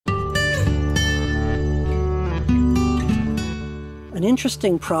An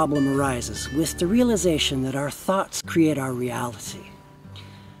interesting problem arises with the realization that our thoughts create our reality.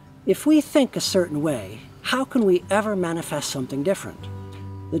 If we think a certain way, how can we ever manifest something different?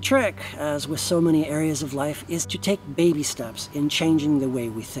 The trick, as with so many areas of life, is to take baby steps in changing the way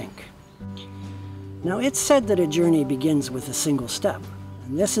we think. Now, it's said that a journey begins with a single step,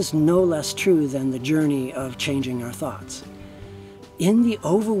 and this is no less true than the journey of changing our thoughts. In the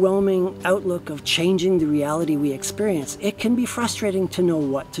overwhelming outlook of changing the reality we experience, it can be frustrating to know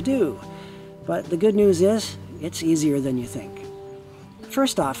what to do. But the good news is, it's easier than you think.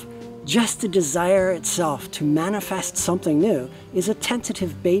 First off, just the desire itself to manifest something new is a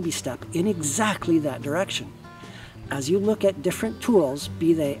tentative baby step in exactly that direction. As you look at different tools,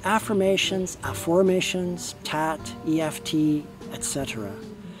 be they affirmations, afformations, TAT, EFT, etc.,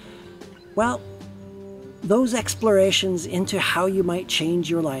 well, those explorations into how you might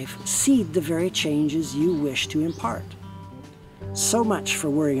change your life seed the very changes you wish to impart. So much for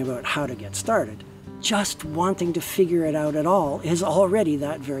worrying about how to get started. Just wanting to figure it out at all is already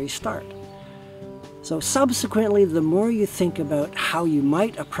that very start. So subsequently, the more you think about how you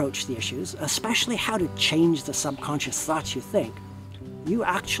might approach the issues, especially how to change the subconscious thoughts you think, you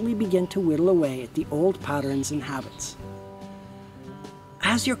actually begin to whittle away at the old patterns and habits.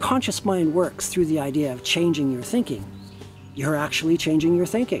 As your conscious mind works through the idea of changing your thinking, you're actually changing your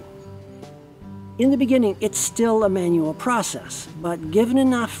thinking. In the beginning, it's still a manual process, but given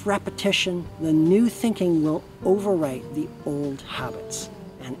enough repetition, the new thinking will overwrite the old habits,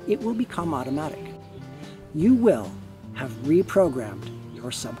 and it will become automatic. You will have reprogrammed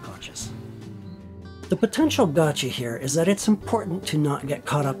your subconscious. The potential gotcha here is that it's important to not get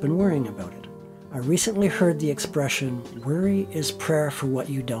caught up in worrying about it. I recently heard the expression, worry is prayer for what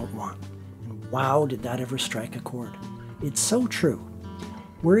you don't want. And wow, did that ever strike a chord. It's so true.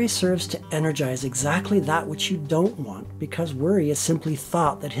 Worry serves to energize exactly that which you don't want, because worry is simply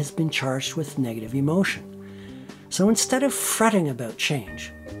thought that has been charged with negative emotion. So instead of fretting about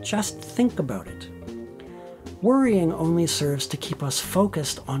change, just think about it. Worrying only serves to keep us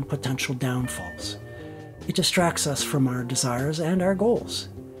focused on potential downfalls. It distracts us from our desires and our goals.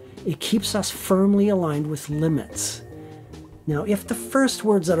 It keeps us firmly aligned with limits. Now, if the first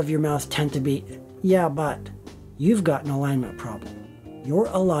words out of your mouth tend to be, yeah, but, you've got an alignment problem. You're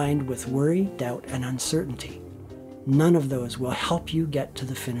aligned with worry, doubt, and uncertainty. None of those will help you get to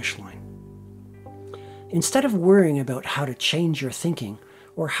the finish line. Instead of worrying about how to change your thinking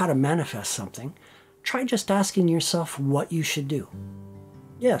or how to manifest something, try just asking yourself what you should do.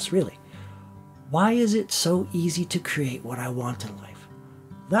 Yes, really. Why is it so easy to create what I want in life?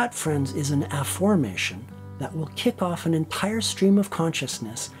 That, friends, is an affirmation that will kick off an entire stream of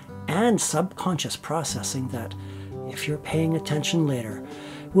consciousness and subconscious processing that, if you're paying attention later,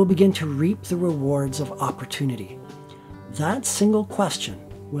 will begin to reap the rewards of opportunity. That single question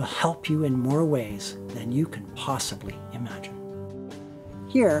will help you in more ways than you can possibly imagine.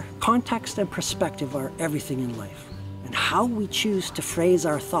 Here, context and perspective are everything in life, and how we choose to phrase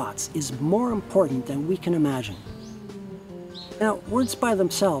our thoughts is more important than we can imagine. Now, words by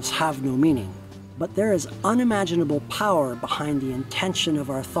themselves have no meaning, but there is unimaginable power behind the intention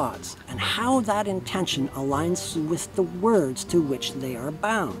of our thoughts and how that intention aligns with the words to which they are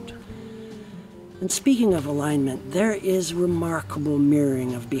bound. And speaking of alignment, there is remarkable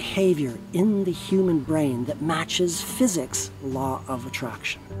mirroring of behavior in the human brain that matches physics' law of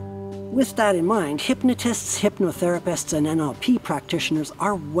attraction. With that in mind, hypnotists, hypnotherapists, and NLP practitioners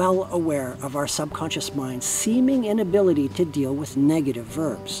are well aware of our subconscious mind's seeming inability to deal with negative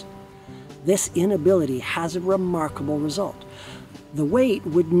verbs. This inability has a remarkable result. The weight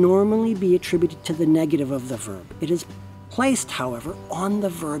would normally be attributed to the negative of the verb. It is placed, however, on the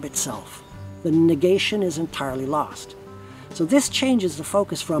verb itself. The negation is entirely lost. So this changes the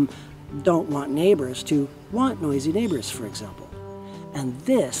focus from don't want neighbors to want noisy neighbors, for example. And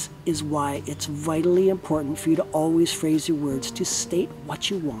this is why it's vitally important for you to always phrase your words to state what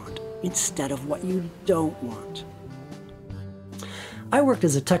you want instead of what you don't want. I worked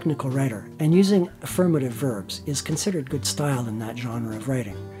as a technical writer, and using affirmative verbs is considered good style in that genre of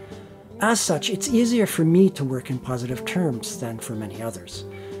writing. As such, it's easier for me to work in positive terms than for many others.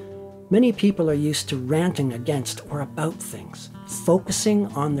 Many people are used to ranting against or about things, focusing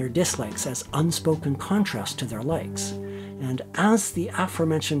on their dislikes as unspoken contrast to their likes. And as the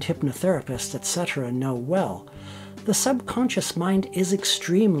aforementioned hypnotherapists, etc. know well, the subconscious mind is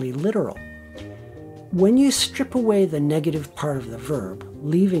extremely literal. When you strip away the negative part of the verb,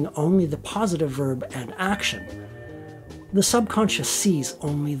 leaving only the positive verb and action, the subconscious sees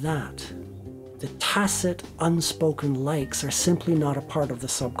only that. The tacit, unspoken likes are simply not a part of the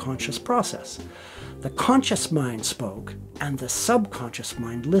subconscious process. The conscious mind spoke, and the subconscious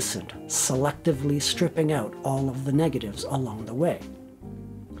mind listened, selectively stripping out all of the negatives along the way.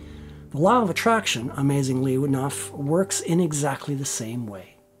 The law of attraction, amazingly enough, works in exactly the same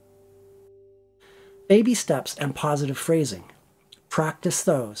way. Baby steps and positive phrasing. Practice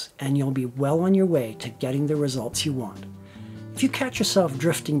those, and you'll be well on your way to getting the results you want. If you catch yourself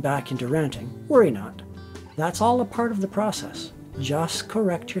drifting back into ranting, worry not. That's all a part of the process. Just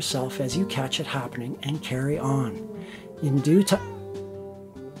correct yourself as you catch it happening and carry on. In due time...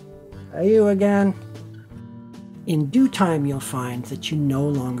 Are you again? In due time, you'll find that you no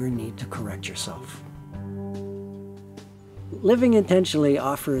longer need to correct yourself. Living Intentionally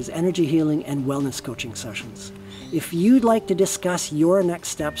offers energy healing and wellness coaching sessions. If you'd like to discuss your next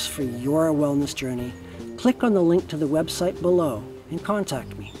steps for your wellness journey, click on the link to the website below and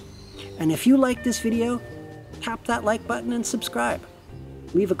contact me. And if you like this video, tap that like button and subscribe.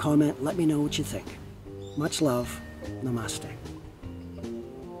 Leave a comment, let me know what you think. Much love. Namaste.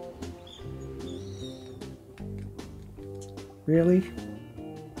 Really?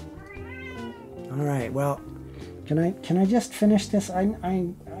 All right, well, can I just finish this?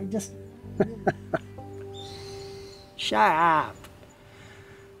 I just... Shut up.